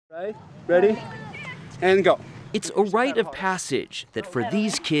Right? Ready? And go. It's a rite of passage that for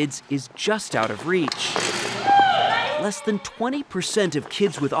these kids is just out of reach. Less than 20% of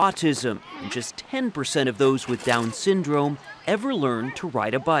kids with autism and just 10% of those with Down syndrome ever learn to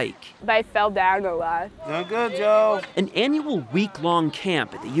ride a bike. I fell down a lot. Doing good, Joe. An annual week-long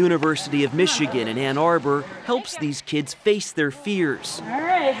camp at the University of Michigan in Ann Arbor helps these kids face their fears. All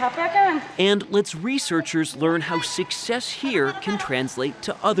right, hop back on. And lets researchers learn how success here can translate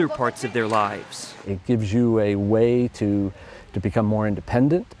to other parts of their lives. It gives you a way to become more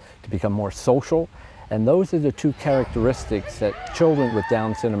independent, to become more social, and those are the two characteristics that children with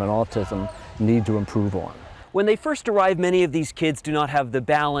Down syndrome and autism need to improve on. When they first arrive, many of these kids do not have the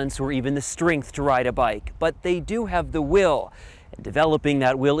balance or even the strength to ride a bike, but they do have the will. And developing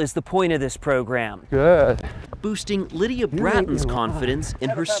that will is the point of this program. Good. Boosting Lydia Bratton's confidence in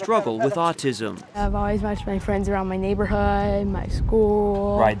her struggle with autism. I've always watched my friends around my neighborhood, my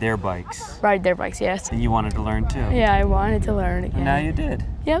school. Ride their bikes. Ride their bikes, yes. And you wanted to learn too. Yeah, I wanted to learn again. And now you did.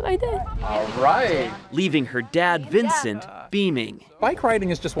 Yep, I did. All right. Leaving her dad, Vincent, beaming. Bike riding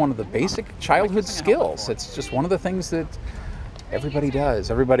is just one of the basic childhood skills. It's just one of the things that everybody does.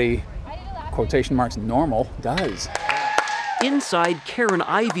 Everybody, quotation marks, normal, does. Inside, Karen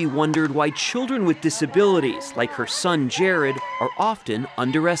Ivey wondered why children with disabilities, like her son Jared, are often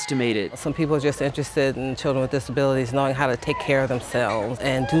underestimated. Some people are just interested in children with disabilities knowing how to take care of themselves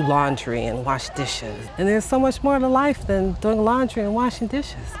and do laundry and wash dishes. And there's so much more to life than doing laundry and washing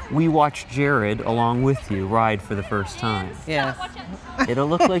dishes. We watched Jared, along with you, ride for the first time. Yes. It'll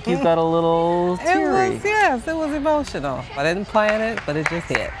look like you got a little teary. Yes, it was emotional. I didn't plan it, but it just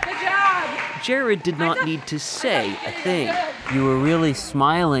hit. Good job! Jared did not need to say a thing. You were really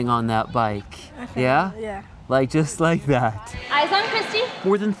smiling on that bike. Yeah? Yeah. Like just like that. Eyes on Christy.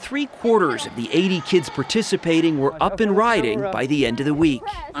 More than 3/4 of the 80 kids participating were up and riding by the end of the week.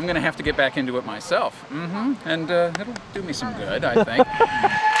 I'm going to have to get back into it myself. And it'll do me some good, I think.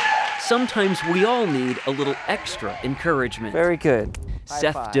 Sometimes we all need a little extra encouragement. Very good.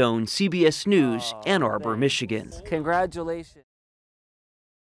 Seth Doane, CBS News, Ann Arbor, Michigan. Congratulations.